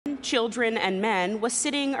children and men, was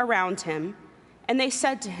sitting around him, and they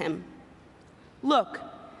said to him, "Look,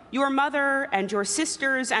 your mother and your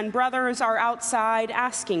sisters and brothers are outside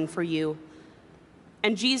asking for you."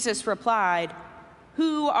 And Jesus replied,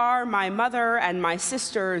 "Who are my mother and my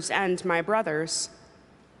sisters and my brothers?"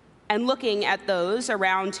 And looking at those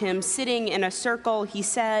around him sitting in a circle, he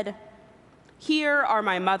said, "Here are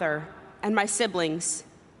my mother and my siblings.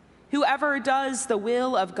 Whoever does the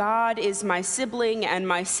will of God is my sibling and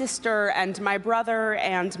my sister and my brother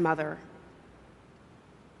and mother."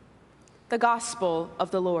 The Gospel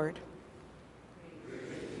of the Lord.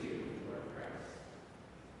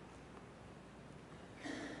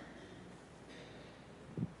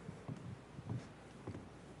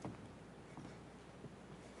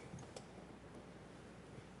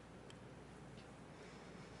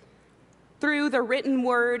 Through the written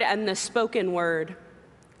word and the spoken word,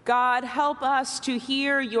 God, help us to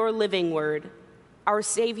hear your living word, our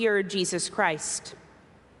Savior, Jesus Christ.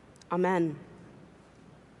 Amen.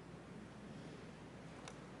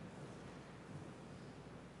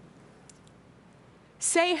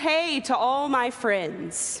 Say hey to all my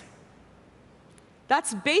friends.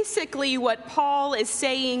 That's basically what Paul is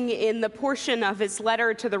saying in the portion of his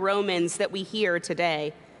letter to the Romans that we hear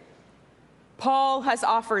today. Paul has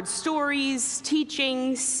offered stories,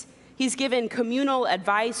 teachings, he's given communal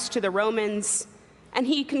advice to the Romans, and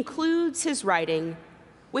he concludes his writing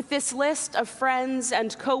with this list of friends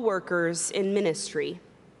and co-workers in ministry.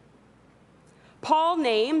 Paul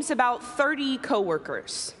names about 30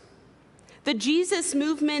 co-workers. The Jesus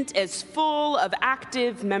movement is full of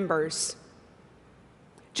active members.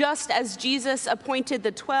 Just as Jesus appointed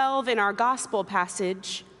the 12 in our gospel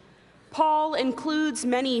passage, Paul includes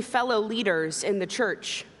many fellow leaders in the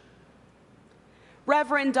church.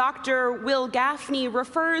 Reverend Dr. Will Gaffney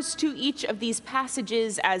refers to each of these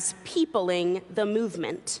passages as peopling the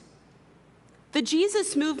movement. The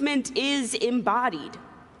Jesus movement is embodied.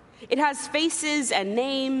 It has faces and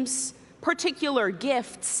names, particular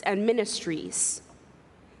gifts and ministries.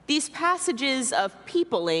 These passages of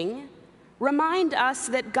peopling remind us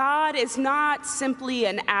that God is not simply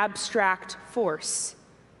an abstract force,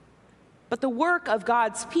 but the work of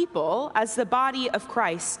God's people as the body of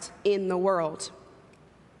Christ in the world.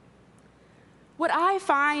 What I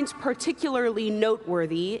find particularly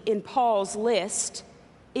noteworthy in Paul's list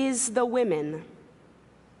is the women.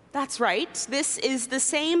 That's right, this is the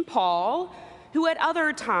same Paul who at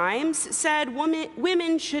other times said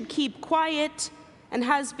women should keep quiet and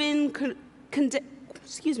has been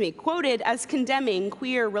quoted as condemning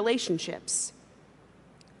queer relationships.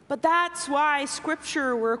 But that's why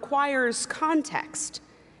Scripture requires context.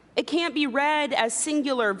 It can't be read as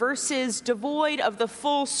singular verses devoid of the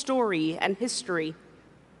full story and history.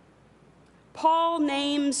 Paul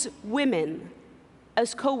names women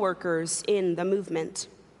as co-workers in the movement.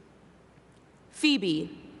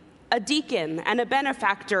 Phoebe, a deacon and a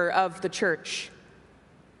benefactor of the church.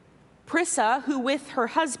 Prisca, who with her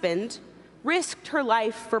husband risked her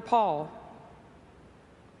life for Paul.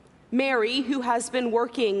 Mary, who has been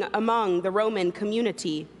working among the Roman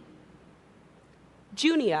community.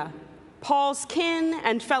 Junia, Paul's kin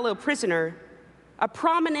and fellow prisoner, a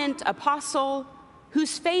prominent apostle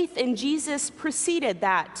whose faith in Jesus preceded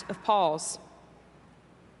that of Paul's.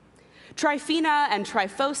 Tryphena and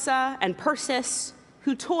Tryphosa and Persis,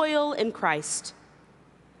 who toil in Christ,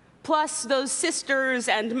 plus those sisters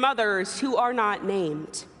and mothers who are not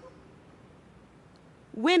named.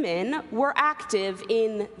 Women were active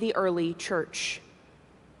in the early church.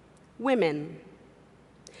 Women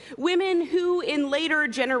who in later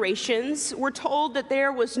generations were told that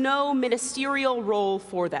there was no ministerial role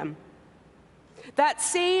for them. That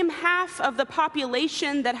same half of the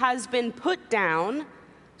population that has been put down,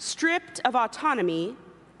 stripped of autonomy,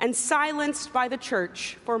 and silenced by the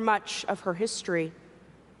church for much of her history.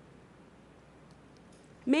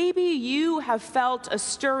 Maybe you have felt a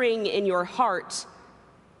stirring in your heart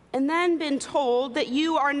and then been told that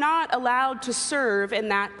you are not allowed to serve in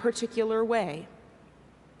that particular way.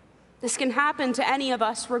 This can happen to any of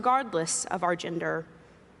us regardless of our gender.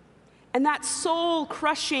 And that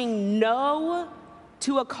soul-crushing no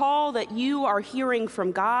to a call that you are hearing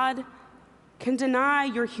from God can deny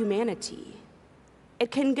your humanity.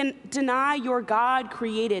 It can deny your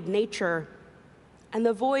God-created nature and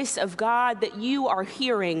the voice of God that you are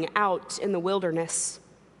hearing out in the wilderness.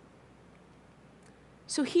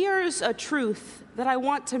 So here's a truth that I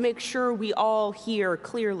want to make sure we all hear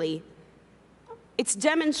clearly. It's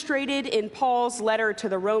demonstrated in Paul's letter to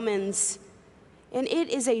the Romans, and it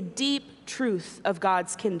is a deep truth of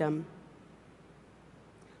God's kingdom.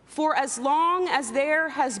 For as long as there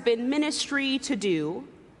has been ministry to do,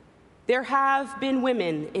 there have been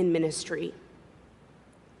women in ministry.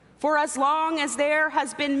 For as long as there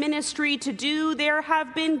has been ministry to do, there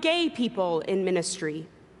have been gay people in ministry.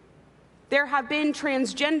 There have been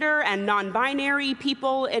transgender and non-binary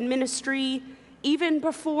people in ministry, even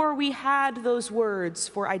before we had those words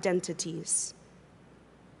for identities.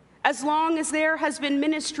 As long as there has been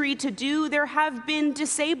ministry to do, there have been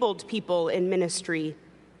disabled people in ministry.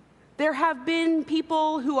 There have been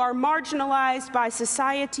people who are marginalized by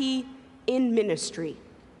society in ministry.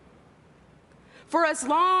 For as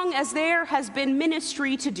long as there has been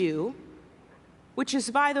ministry to do, which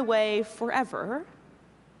is, by the way, forever,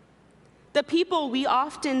 the people we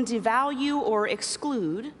often devalue or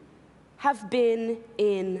exclude have been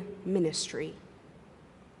in ministry.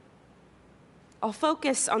 I'll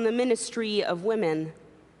focus on the ministry of women.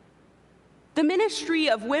 The ministry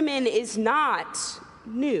of women is not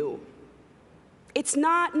new. It's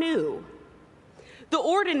not new. The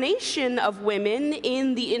ordination of women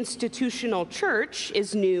in the institutional church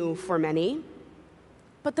is new for many,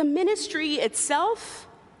 but the ministry itself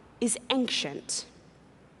is ancient.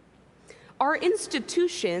 Our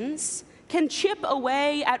institutions can chip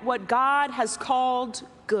away at what God has called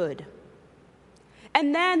good.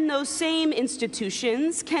 And then those same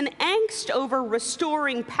institutions can angst over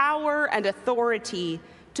restoring power and authority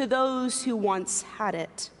to those who once had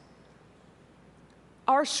it.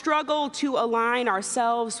 Our struggle to align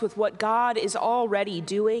ourselves with what God is already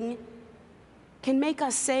doing can make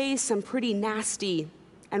us say some pretty nasty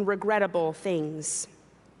and regrettable things.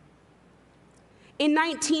 In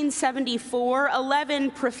 1974,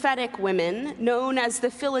 11 prophetic women, known as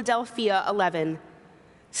the Philadelphia 11,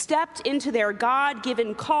 stepped into their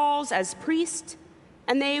God-given calls as priests,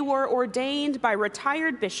 and they were ordained by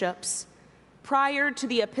retired bishops prior to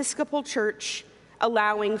the Episcopal Church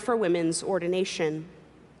allowing for women's ordination.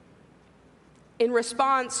 In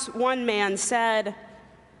response, one man said,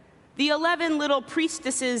 "The 11 little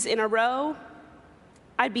priestesses in a row,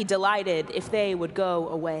 I'd be delighted if they would go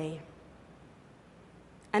away."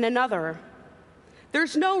 And another,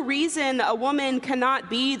 "There's no reason a woman cannot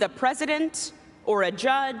be the president or a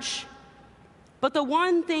judge, but the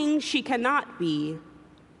one thing she cannot be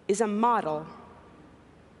is a model."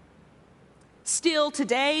 Still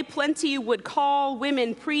today, plenty would call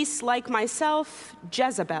women priests like myself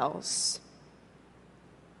Jezebels.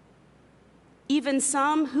 Even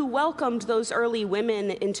some who welcomed those early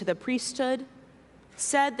women into the priesthood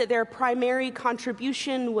said that their primary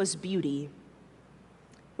contribution was beauty,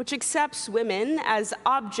 which accepts women as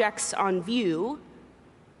objects on view,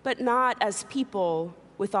 but not as people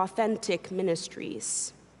with authentic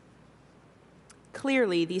ministries.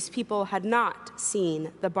 Clearly, these people had not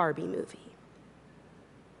seen the Barbie movie.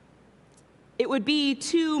 It would be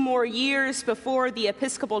 2 more years before the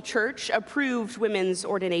Episcopal Church approved women's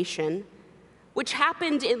ordination, which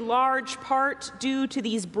happened in large part due to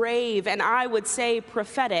these brave and, I would say,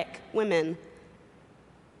 prophetic women.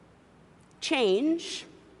 Change,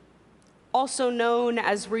 also known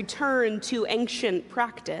as return to ancient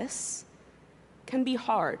practice, can be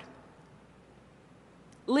hard.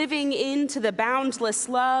 Living into the boundless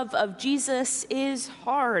love of Jesus is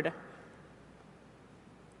hard.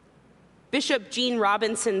 Bishop Gene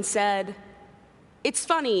Robinson said, "It's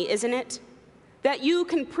funny, isn't it, that you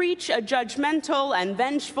can preach a judgmental and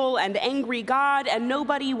vengeful and angry God and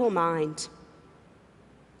nobody will mind.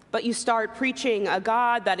 But you start preaching a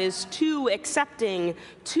God that is too accepting,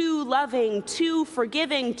 too loving, too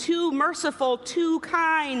forgiving, too merciful, too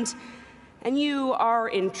kind, and you are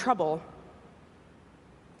in trouble."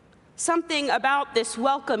 Something about this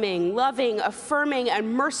welcoming, loving, affirming,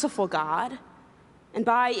 and merciful God, and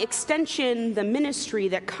by extension, the ministry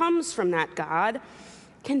that comes from that God,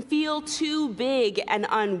 can feel too big and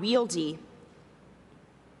unwieldy.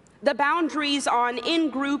 The boundaries on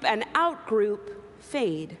in-group and out-group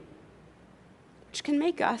fade, which can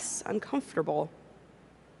make us uncomfortable.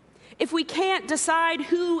 If we can't decide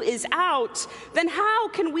who is out, then how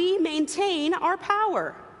can we maintain our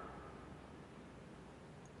power?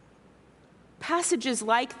 Passages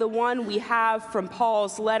like the one we have from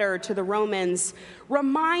Paul's letter to the Romans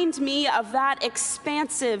remind me of that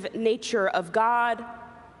expansive nature of God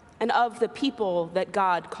and of the people that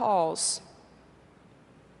God calls.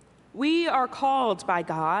 We are called by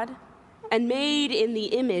God and made in the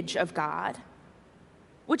image of God,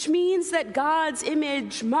 which means that God's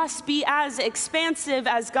image must be as expansive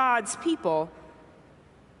as God's people.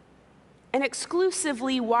 An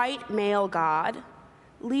exclusively white male God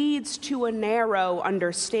leads to a narrow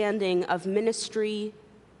understanding of ministry,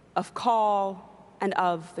 of call, and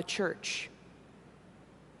of the church.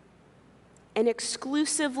 An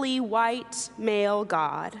exclusively white male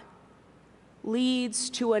God leads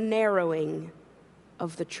to a narrowing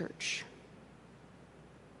of the church.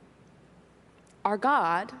 Our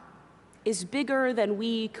God is bigger than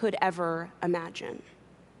we could ever imagine.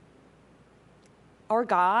 Our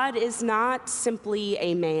God is not simply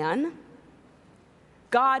a man.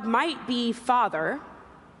 God might be Father,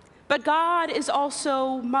 but God is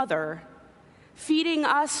also Mother, feeding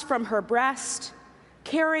us from her breast,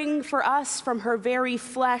 caring for us from her very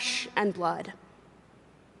flesh and blood.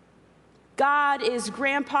 God is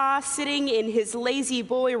Grandpa sitting in his lazy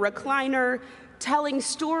boy recliner, telling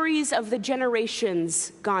stories of the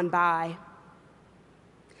generations gone by.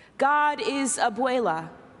 God is Abuela,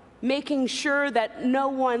 making sure that no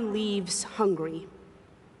one leaves hungry.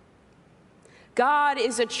 God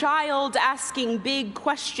is a child asking big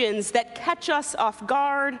questions that catch us off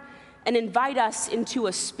guard and invite us into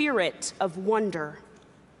a spirit of wonder.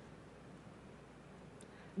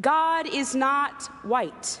 God is not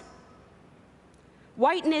white.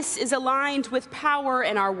 Whiteness is aligned with power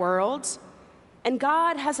in our world, and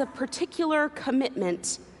God has a particular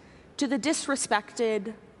commitment to the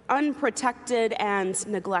disrespected, unprotected, and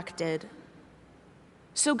neglected.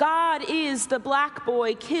 So God is the black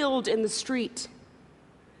boy killed in the street.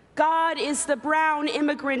 God is the brown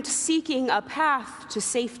immigrant seeking a path to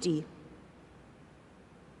safety.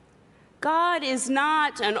 God is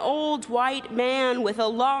not an old white man with a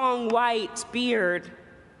long white beard.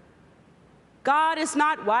 God is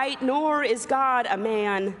not white, nor is God a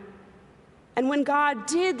man. And when God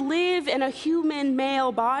did live in a human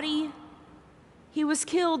male body, he was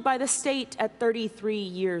killed by the state at 33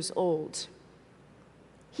 years old.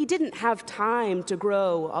 He didn't have time to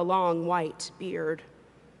grow a long white beard.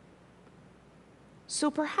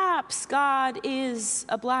 So perhaps God is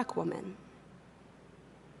a black woman.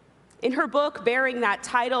 In her book bearing that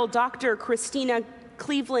title, Dr. Christina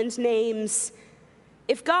Cleveland names,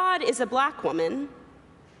 if God is a black woman,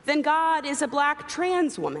 then God is a black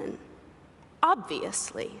trans woman,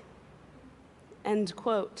 obviously. End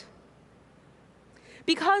quote.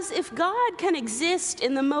 Because if God can exist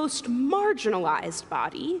in the most marginalized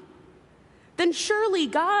body, then surely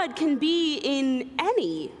God can be in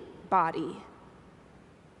any body.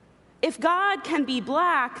 If God can be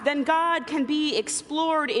black, then God can be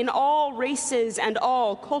explored in all races and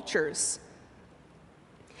all cultures.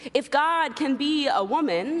 If God can be a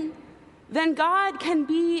woman, then God can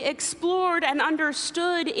be explored and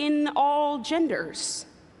understood in all genders.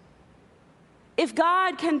 If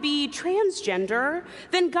God can be transgender,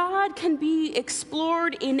 then God can be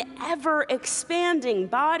explored in ever-expanding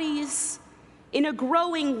bodies, in a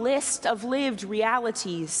growing list of lived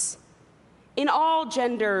realities, in all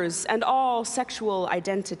genders and all sexual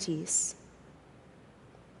identities.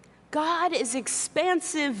 God is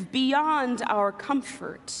expansive beyond our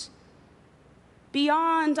comfort,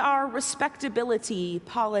 beyond our respectability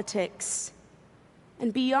politics,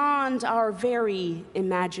 and beyond our very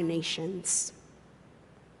imaginations.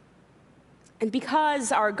 And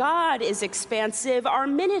because our God is expansive, our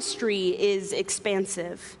ministry is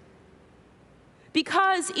expansive.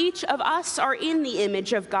 Because each of us are in the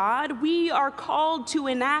image of God, we are called to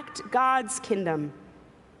enact God's kingdom.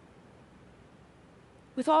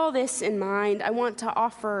 With all this in mind, I want to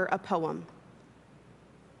offer a poem.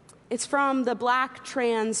 It's from the Black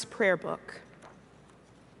Trans Prayer Book.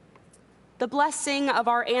 The Blessing of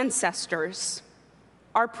Our Ancestors,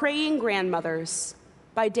 Our Praying Grandmothers,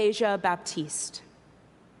 by Deja Baptiste.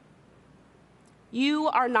 You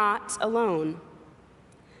are not alone.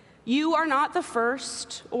 You are not the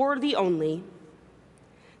first or the only.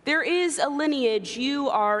 There is a lineage you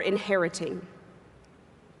are inheriting.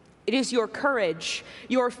 It is your courage,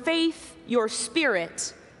 your faith, your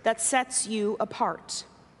spirit that sets you apart.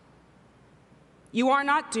 You are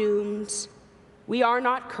not doomed. We are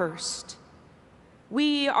not cursed.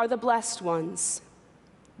 We are the blessed ones,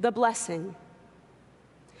 the blessing.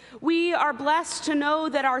 We are blessed to know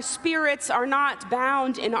that our spirits are not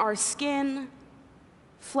bound in our skin,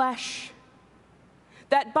 flesh,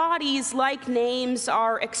 that bodies, like names,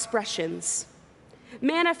 are expressions,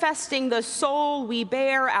 manifesting the soul we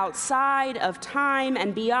bear outside of time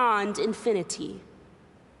and beyond infinity.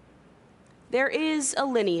 There is a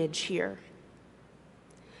lineage here.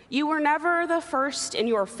 You were never the first in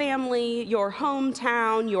your family, your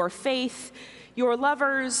hometown, your faith. Your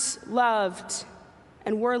lovers loved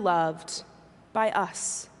and were loved by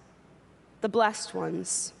us, the blessed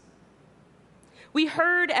ones. We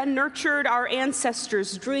heard and nurtured our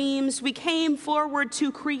ancestors' dreams. We came forward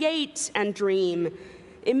to create and dream,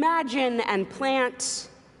 imagine and plant,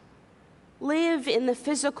 live in the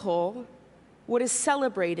physical what is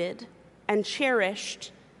celebrated and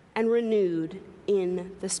cherished and renewed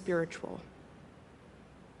in the spiritual.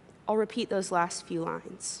 I'll repeat those last few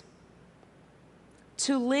lines.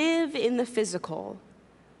 To live in the physical,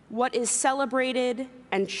 what is celebrated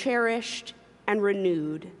and cherished and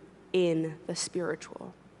renewed in the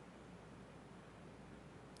spiritual.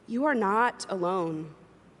 You are not alone.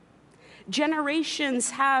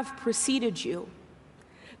 Generations have preceded you.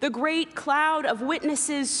 The great cloud of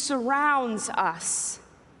witnesses surrounds us.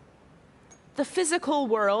 The physical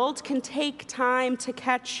world can take time to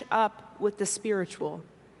catch up with the spiritual,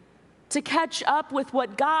 to catch up with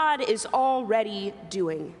what God is already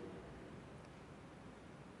doing.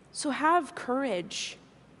 So have courage,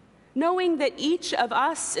 knowing that each of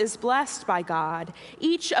us is blessed by God,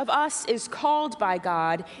 each of us is called by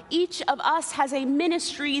God, each of us has a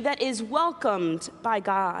ministry that is welcomed by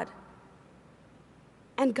God.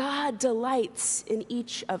 And God delights in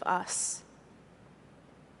each of us.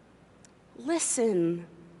 Listen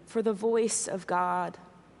for the voice of God.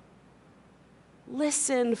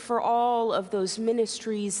 Listen for all of those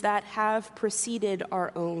ministries that have preceded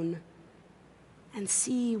our own, and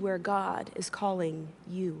see where God is calling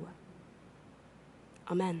you.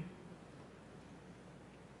 Amen.